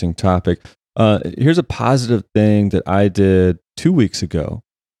depressing topic. Here's a positive thing that I did 2 weeks ago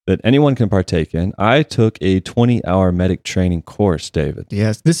that anyone can partake in. I took a 20-hour medic training course, David.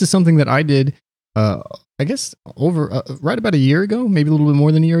 Yes, this is something that I did, I guess, over right about a year ago, maybe a little bit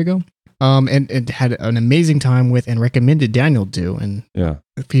more than a year ago. And had an amazing time with, and recommended Daniel do, and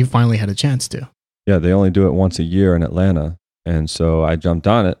he finally had a chance to. Yeah, they only do it once a year in Atlanta, and so I jumped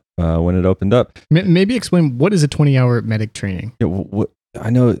on it when it opened up. Maybe explain, what is a 20-hour medic training?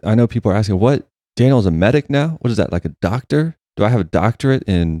 Yeah, I know people are asking, what, Daniel's a medic now? What is that, like a doctor? Do I have a doctorate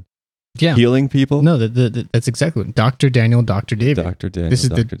in healing people? No, that's exactly what Dr. Daniel, Dr. David. Dr. Daniel, this is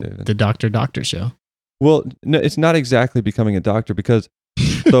Dr. David. The Doctor show. Well, no, it's not exactly becoming a doctor, because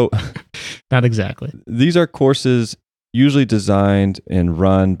so not exactly. These are courses usually designed and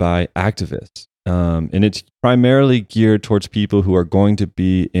run by activists. And it's primarily geared towards people who are going to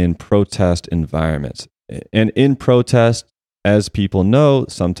be in protest environments. And in protest, as people know,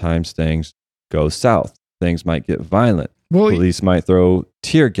 sometimes things go south. Things might get violent. Well, police might throw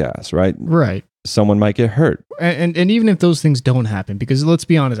tear gas, right? Right. Someone might get hurt. And even if those things don't happen, because let's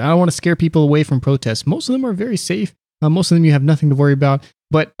be honest, I don't want to scare people away from protests. Most of them are very safe. Most of them you have nothing to worry about.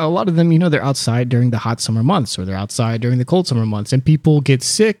 But a lot of them, they're outside during the hot summer months, or they're outside during the cold summer months, and people get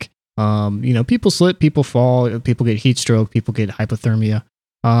sick. People slip, people fall, people get heat stroke, people get hypothermia.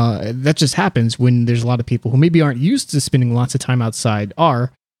 That just happens when there's a lot of people who maybe aren't used to spending lots of time outside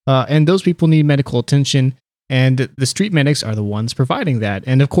and those people need medical attention, and the street medics are the ones providing that.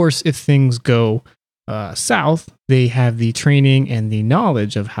 And of course, if things go south, they have the training and the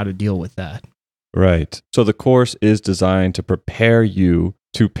knowledge of how to deal with that. Right. So the course is designed to prepare you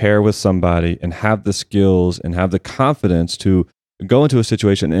to pair with somebody and have the skills and have the confidence to go into a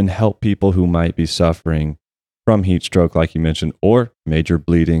situation and help people who might be suffering from heat stroke, like you mentioned, or major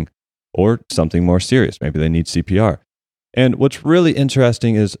bleeding, or something more serious. Maybe they need CPR. And what's really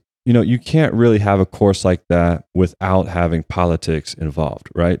interesting is, you can't really have a course like that without having politics involved,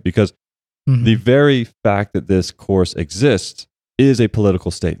 right? Because the very fact that this course exists is a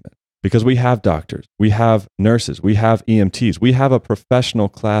political statement. Because we have doctors, we have nurses, we have EMTs, we have a professional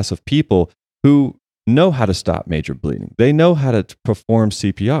class of people who know how to stop major bleeding. They know how to perform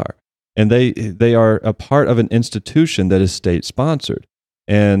CPR. And they are a part of an institution that is state-sponsored.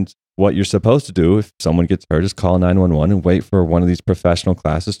 And what you're supposed to do if someone gets hurt is call 911 and wait for one of these professional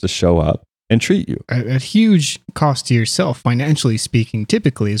classes to show up and treat you. A huge cost to yourself, financially speaking,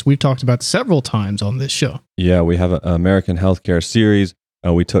 typically, as we've talked about several times on this show. Yeah, we have an American Healthcare series.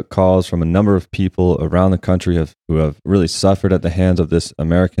 We took calls from a number of people around the country who have really suffered at the hands of this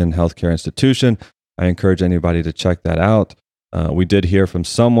American healthcare institution. I encourage anybody to check that out. We did hear from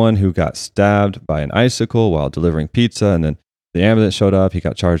someone who got stabbed by an icicle while delivering pizza, and then the ambulance showed up. He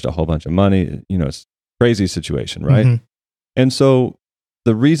got charged a whole bunch of money. It's a crazy situation, right? Mm-hmm. And so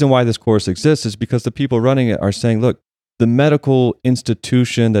the reason why this course exists is because the people running it are saying, look, the medical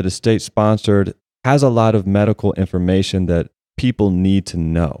institution that is state-sponsored has a lot of medical information that people need to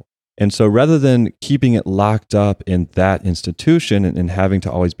know. And so rather than keeping it locked up in that institution and having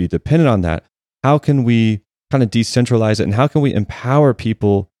to always be dependent on that, how can we kind of decentralize it, and how can we empower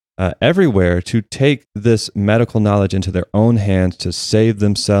people everywhere to take this medical knowledge into their own hands to save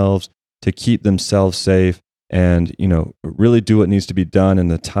themselves, to keep themselves safe, and really do what needs to be done in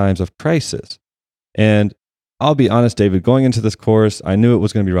the times of crisis. And I'll be honest, David, going into this course, I knew it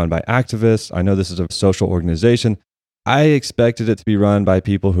was going to be run by activists. I know this is a social organization. I expected it to be run by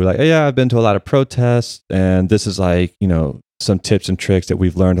people who are like, oh, yeah, I've been to a lot of protests, and this is like, some tips and tricks that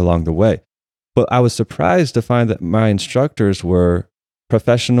we've learned along the way. But I was surprised to find that my instructors were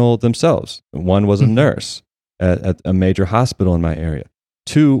professional themselves. One was a nurse at a major hospital in my area.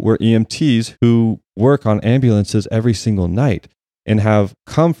 Two were EMTs who work on ambulances every single night and have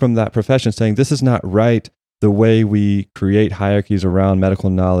come from that profession saying, this is not right, the way we create hierarchies around medical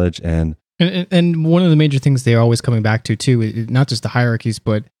knowledge. And one of the major things they're always coming back to, too, not just the hierarchies,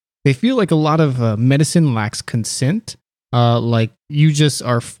 but they feel like a lot of medicine lacks consent. Like you just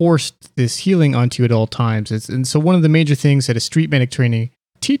are forced this healing onto you at all times. And so one of the major things that a street medic training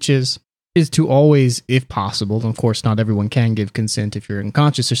teaches is to always, if possible, and of course not everyone can give consent if you're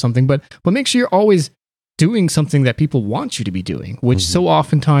unconscious or something, but make sure you're always doing something that people want you to be doing, which so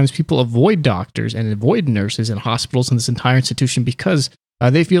oftentimes people avoid doctors and avoid nurses and hospitals in this entire institution because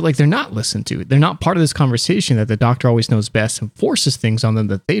they feel like they're not listened to. They're not part of this conversation that the doctor always knows best and forces things on them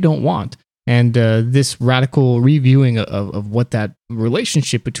that they don't want. And this radical reviewing of what that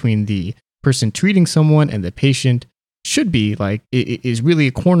relationship between the person treating someone and the patient should be like is really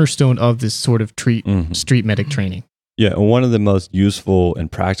a cornerstone of this sort of street medic training. Yeah, and one of the most useful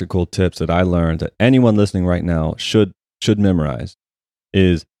and practical tips that I learned that anyone listening right now should memorize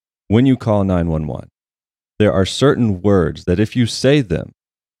is when you call 911, there are certain words that if you say them,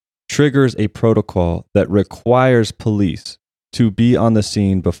 triggers a protocol that requires police to be on the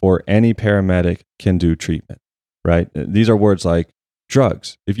scene before any paramedic can do treatment, right? These are words like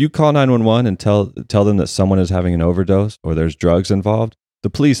drugs. If you call 911 and tell them that someone is having an overdose or there's drugs involved, the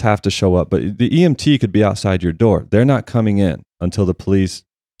police have to show up. But the EMT could be outside your door. They're not coming in until the police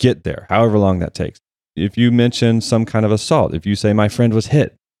get there, however long that takes. If you mention some kind of assault, if you say my friend was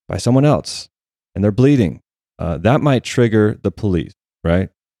hit by someone else and they're bleeding, that might trigger the police, right?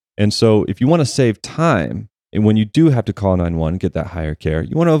 And so if you want to save time, and when you do have to call 911, get that higher care,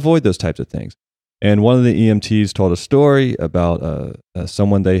 you want to avoid those types of things. And one of the EMTs told a story about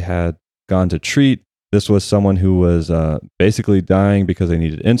someone they had gone to treat. This was someone who was basically dying because they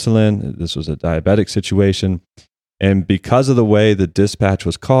needed insulin. This was a diabetic situation. And because of the way the dispatch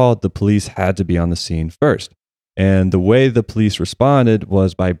was called, the police had to be on the scene first. And the way the police responded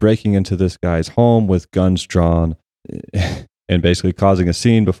was by breaking into this guy's home with guns drawn and basically causing a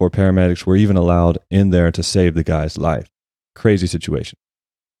scene before paramedics were even allowed in there to save the guy's life. Crazy situation.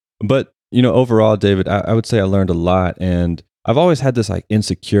 But, overall, David, I would say I learned a lot. And I've always had this like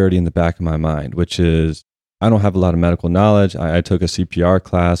insecurity in the back of my mind, which is I don't have a lot of medical knowledge. I took a CPR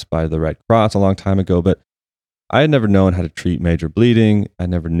class by the Red Cross a long time ago, but I had never known how to treat major bleeding. I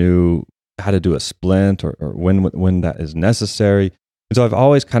never knew how to do a splint or when that is necessary. And so I've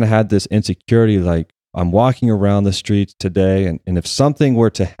always kind of had this insecurity, like I'm walking around the streets today, and if something were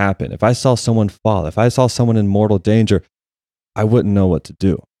to happen, if I saw someone fall, if I saw someone in mortal danger, I wouldn't know what to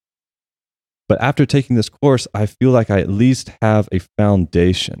do. But after taking this course, I feel like I at least have a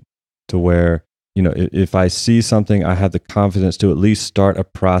foundation to where, if I see something, I have the confidence to at least start a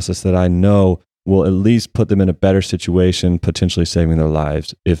process that I know will at least put them in a better situation, potentially saving their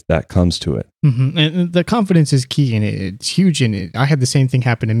lives if that comes to it. Mm-hmm. And the confidence is key, and it's huge. And I had the same thing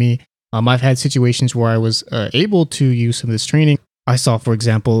happen to me. I've had situations where I was able to use some of this training. I saw, for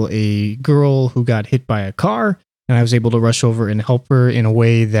example, a girl who got hit by a car, and I was able to rush over and help her in a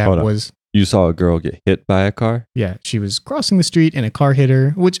way that was... You saw a girl get hit by a car? Yeah, she was crossing the street and a car hit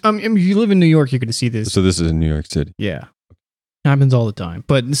her, which, if you live in New York, you're going to see this. So this is in New York City? Yeah. It happens all the time.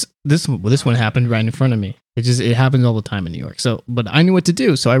 But this one happened right in front of me. It happens all the time in New York. But I knew what to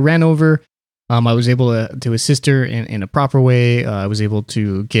do. So I ran over. I was able to assist her in a proper way. I was able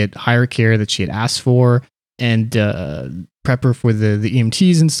to get higher care that she had asked for and prep her for the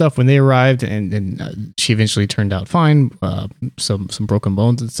EMTs and stuff when they arrived. And she eventually turned out fine, some broken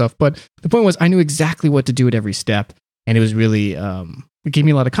bones and stuff. But the point was I knew exactly what to do at every step. And it was really, it gave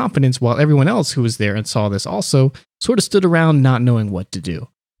me a lot of confidence while everyone else who was there and saw this also sort of stood around not knowing what to do.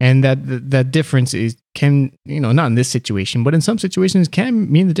 And that difference can, not in this situation, but in some situations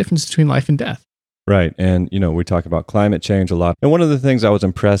can mean the difference between life and death. Right. And, we talk about climate change a lot. And one of the things I was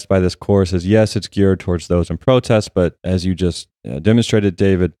impressed by this course is, yes, it's geared towards those in protest, but as you just demonstrated,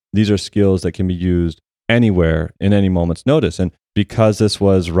 David, these are skills that can be used anywhere in any moment's notice. And because this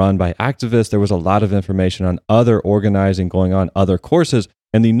was run by activists, there was a lot of information on other organizing going on, other courses.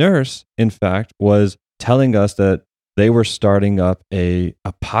 And the nurse, in fact, was telling us that they were starting up a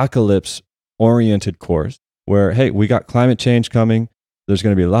apocalypse-oriented course where, hey, we got climate change coming. There's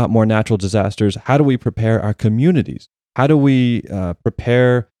going to be a lot more natural disasters. How do we prepare our communities? How do we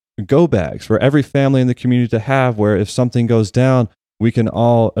prepare go bags for every family in the community to have where if something goes down, we can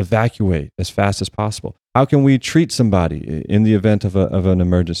all evacuate as fast as possible? How can we treat somebody in the event of an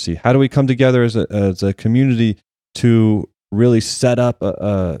emergency? How do we come together as a community to really set up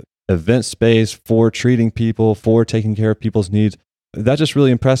a event space for treating people, for taking care of people's needs? That just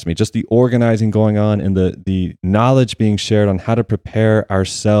really impressed me. Just the organizing going on and the knowledge being shared on how to prepare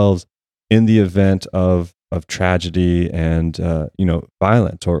ourselves in the event of tragedy and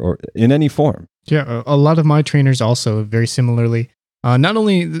violence or in any form. Yeah, a lot of my trainers also very similarly. Not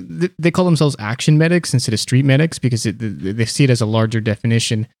only they call themselves action medics instead of street medics because they see it as a larger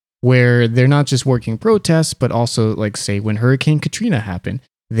definition where they're not just working protests, but also like say when Hurricane Katrina happened,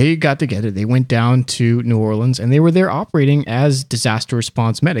 they got together, they went down to New Orleans and they were there operating as disaster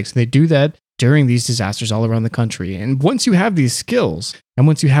response medics. They do that during these disasters all around the country. And once you have these skills and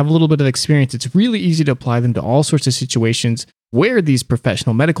once you have a little bit of experience, it's really easy to apply them to all sorts of situations where these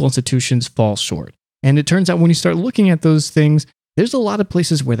professional medical institutions fall short. And it turns out when you start looking at those things, there's a lot of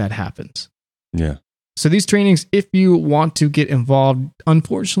places where that happens. Yeah. So these trainings, if you want to get involved,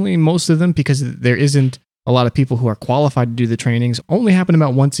 unfortunately, most of them, because there isn't a lot of people who are qualified to do the trainings, only happen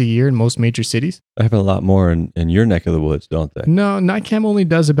about once a year in most major cities. They happen a lot more in your neck of the woods, don't they? No, NICAM only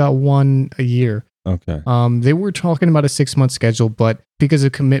does about one a year. Okay. They were talking about a 6-month schedule, but because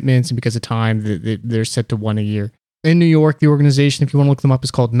of commitments and because of time, they're set to one a year. In New York, the organization, if you want to look them up,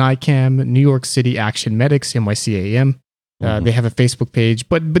 is called NICAM, New York City Action Medics, NYCAM. They have a Facebook page,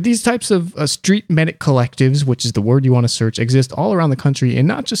 but these types of street medic collectives, which is the word you want to search, exist all around the country, and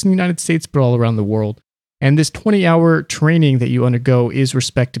not just in the United States, but all around the world. And this 20-hour training that you undergo is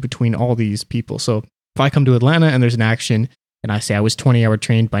respected between all these people. So if I come to Atlanta and there's an action, and I say I was 20-hour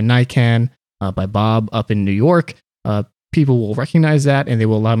trained by NICAN, by Bob up in New York, people will recognize that, and they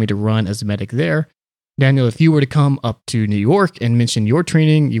will allow me to run as a medic there. Daniel, if you were to come up to New York and mention your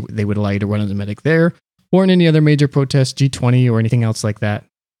training, they would allow you to run as a medic there, or in any other major protest, G20 or anything else like that.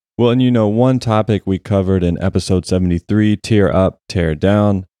 Well, and one topic we covered in episode 73, Tear Up, Tear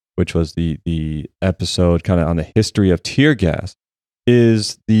Down, which was the episode kind of on the history of tear gas,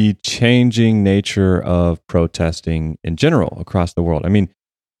 is the changing nature of protesting in general across the world. I mean,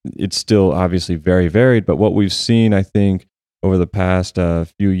 it's still obviously very varied, but what we've seen, I think, over the past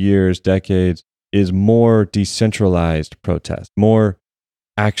few years, decades, is more decentralized protest, more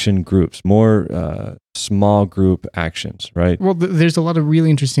action groups, more small group actions, right? Well, there's a lot of really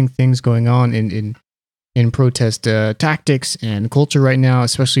interesting things going on in protest tactics and culture right now,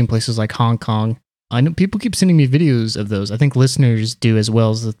 especially in places like Hong Kong. I know people keep sending me videos of those. I think listeners do as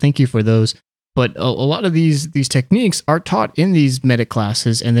well, so thank you for those. But a lot of these techniques are taught in these medic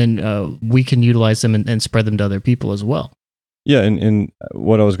classes, and then we can utilize them and spread them to other people as well. Yeah, and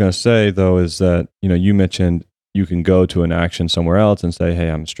what I was going to say, though, is that you mentioned you can go to an action somewhere else and say, hey,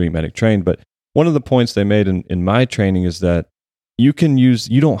 I'm street medic trained. But one of the points they made in my training is that you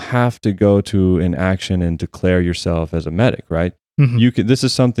don't have to go to an action and declare yourself as a medic, right? Mm-hmm. This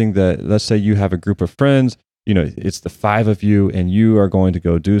is something that, let's say you have a group of friends, it's the 5 of you and you are going to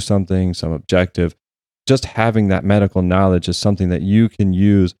go do something, some objective. Just having that medical knowledge is something that you can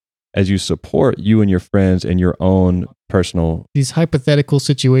use as you support you and your friends in your own personal... These hypothetical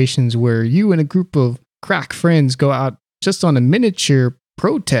situations where you and a group of crack friends go out just on a miniature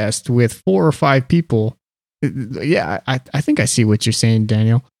protest with 4 or 5 people. Yeah, I think I see what you're saying,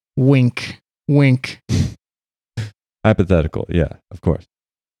 Daniel. Wink, wink. Hypothetical, yeah, of course.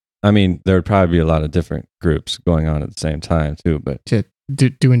 I mean, there would probably be a lot of different groups going on at the same time too, but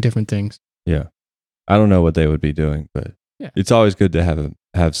doing different things. Yeah, I don't know what they would be doing, but it's always good to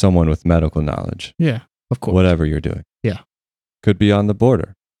have someone with medical knowledge. Yeah, of course. Whatever you're doing. Yeah, could be on the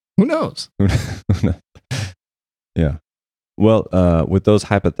border. Who knows? Yeah. Well, with those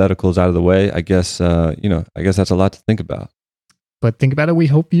hypotheticals out of the way, I guess that's a lot to think about. But think about it. We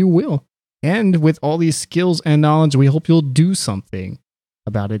hope you will. And with all these skills and knowledge, we hope you'll do something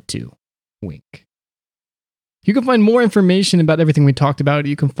about it too. Wink. You can find more information about everything we talked about.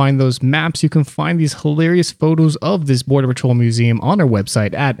 You can find those maps. You can find these hilarious photos of this Border Patrol Museum on our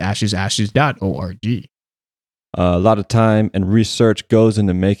website at ashesashes.org. A lot of time and research goes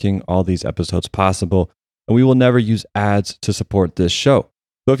into making all these episodes possible, and we will never use ads to support this show.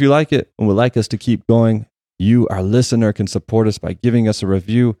 So if you like it and would like us to keep going, you, our listener, can support us by giving us a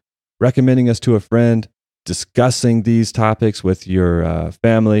review, recommending us to a friend, discussing these topics with your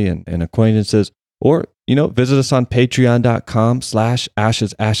family and acquaintances, or, visit us on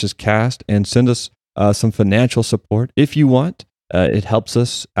patreon.com/ashesashescast and send us some financial support if you want. It helps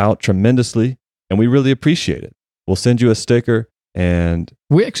us out tremendously, and we really appreciate it. We'll send you a sticker, and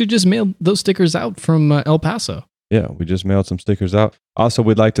we actually just mailed those stickers out from El Paso. Yeah, we just mailed some stickers out. Also,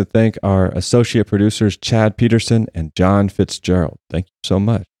 we'd like to thank our associate producers, Chad Peterson and John Fitzgerald. Thank you so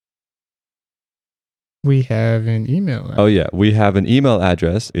much. We have an email address. Oh, yeah. We have an email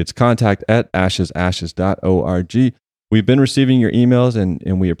address. It's contact@ashesashes.org. We've been receiving your emails,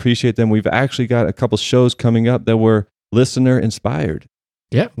 and we appreciate them. We've actually got a couple shows coming up that were listener inspired.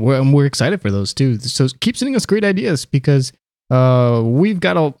 Yeah, we're excited for those too. So keep sending us great ideas, because we've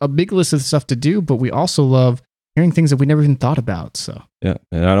got a big list of stuff to do, but we also love hearing things that we never even thought about. So yeah,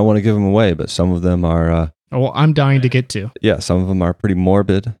 and I don't want to give them away, but some of them are... well, I'm dying to get to. Yeah, some of them are pretty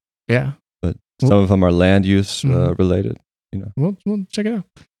morbid. Yeah. But some of them are land use related. We'll check it out.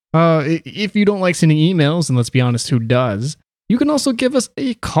 If you don't like sending emails, and let's be honest, who does? You can also give us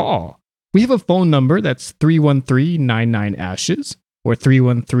a call. We have a phone number that's 313-99-ASHES or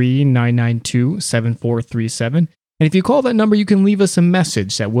 313-992-7437. And if you call that number, you can leave us a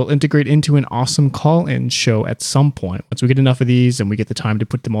message that we'll integrate into an awesome call-in show at some point. Once we get enough of these and we get the time to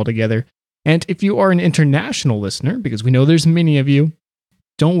put them all together, And if you are an international listener, because we know there's many of you,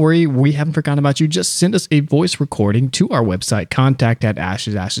 don't worry, we haven't forgotten about you. Just send us a voice recording to our website,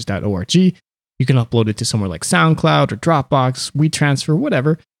 contact@ashesashes.org. You can upload it to somewhere like SoundCloud or Dropbox, WeTransfer,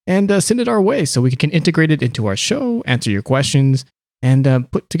 whatever, and send it our way so we can integrate it into our show, answer your questions, and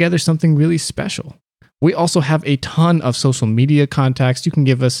put together something really special. We also have a ton of social media contacts. You can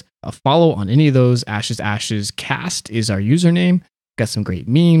give us a follow on any of those. Ashes Cast is our username. Got some great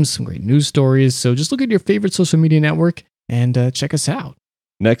memes, some great news stories. So just look at your favorite social media network and check us out.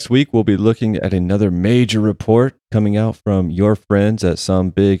 Next week, we'll be looking at another major report coming out from your friends at some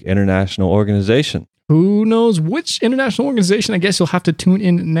big international organization. Who knows which international organization? I guess you'll have to tune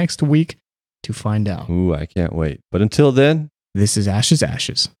in next week to find out. Ooh, I can't wait. But until then, this is Ashes.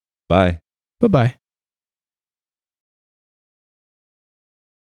 bye. Bye-bye.